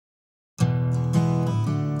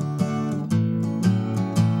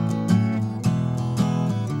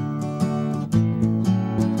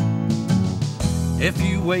If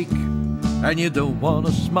you wake and you don't want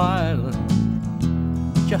to smile,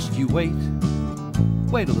 just you wait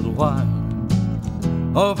a little while.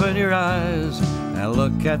 Open your eyes and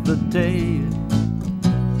look at the day.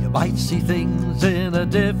 You might see things in a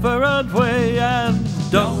different way. And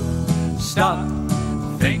don't stop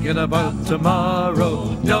thinking about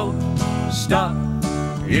tomorrow. Don't stop,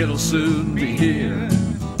 it'll soon be here.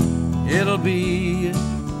 It'll be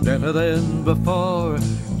better than before.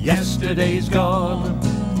 Yesterday's gone,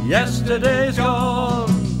 yesterday's gone.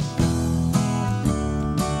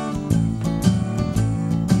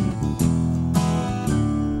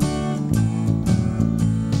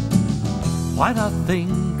 Why not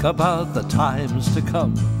think about the times to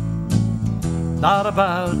come? Not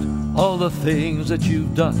about all the things that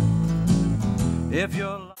you've done. If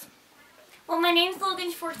you're... Well, my name's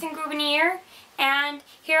Logainne Schwartzandgrubenniere, and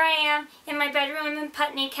here I am in my bedroom in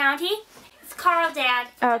Putnam County. It's Carl, Dad.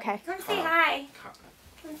 Oh, okay. Come say hi.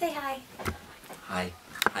 Come say hi. Hi.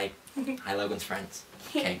 Hi. Hi, Logan's friends.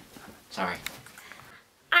 Okay. Sorry.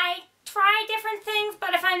 I try different things,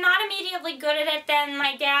 but if I'm not immediately good at it, then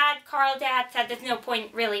my dad, Carl, Dad, said there's no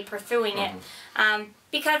point really pursuing it.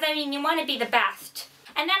 Because, I mean, you want to be the best.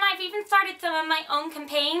 And then I've even started some of my own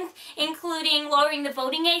campaigns, including lowering the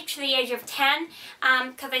voting age to the age of 10,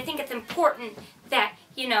 because I think it's important that,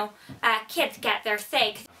 you know, kids get their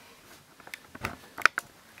say.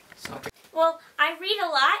 Well, I read a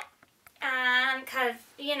lot, because,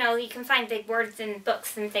 you know, you can find big words in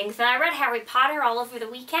books and things. And I read Harry Potter all over the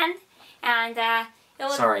weekend, and it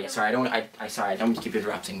was... Sorry, I don't mean to keep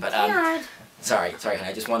interrupting, but, sorry,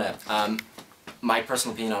 I just want to, my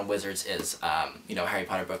personal opinion on wizards is, you know, Harry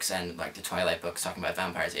Potter books and, like, the Twilight books talking about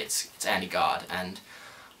vampires, it's anti-God, and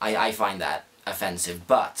I find that offensive,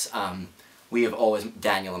 but, we have always,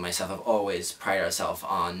 Daniel and myself have always prided ourselves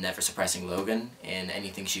on never suppressing Logainne in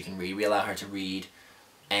anything she can read. We allow her to read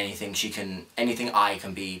anything she can, anything I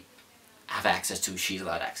can have access to, she's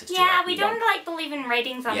allowed access to. Yeah, we don't like believe in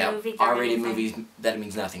ratings on movies. R-rated movies, that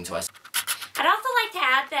means nothing to us. I'd also like to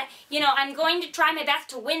add that, you know, I'm going to try my best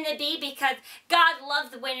to win the bee because God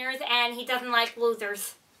loves winners and He doesn't like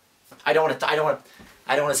losers. I don't want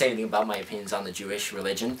to say anything about my opinions on the Jewish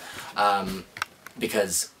religion,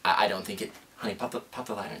 because I don't think it. Honey, pop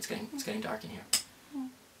the light on. It's getting dark in here.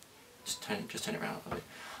 Just turn it around a little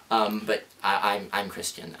bit. But I'm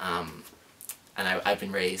Christian, and I've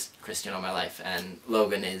been raised Christian all my life, and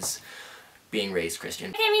Logainne is being raised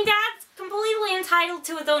Christian. I mean, Dad's completely entitled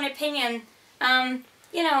to his own opinion.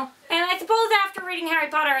 You know, and I suppose after reading Harry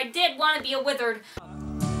Potter, I did want to be a wizard.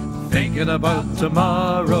 Thinking about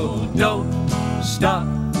tomorrow, don't stop,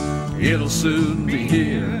 it'll soon be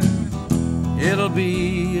here. It'll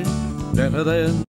be better than